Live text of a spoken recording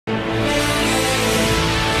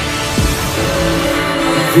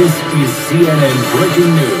This is CNN Breaking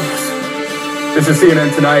News. This is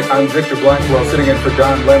CNN Tonight. I'm Victor Blackwell, sitting in for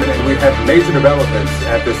Don Lemon, and we have major developments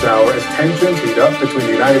at this hour as tensions heat up between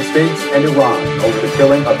the United States and Iran over the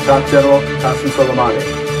killing of top General Qasem Soleimani.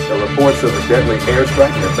 The reports of a deadly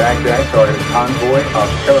airstrike near Baghdad targeted a convoy of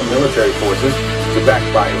paramilitary forces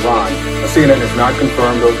backed by Iran. Now, CNN has not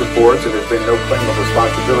confirmed those reports, and there's been no claim of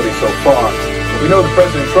responsibility so far. We know that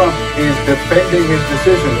President Trump is defending his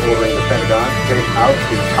decision ordering the Pentagon to take out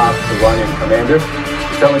the top Iranian commander.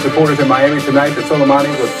 He's telling supporters in Miami tonight that Soleimani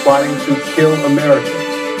was plotting to kill Americans.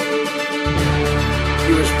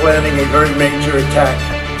 He was planning a very major attack,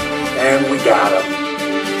 and we got him.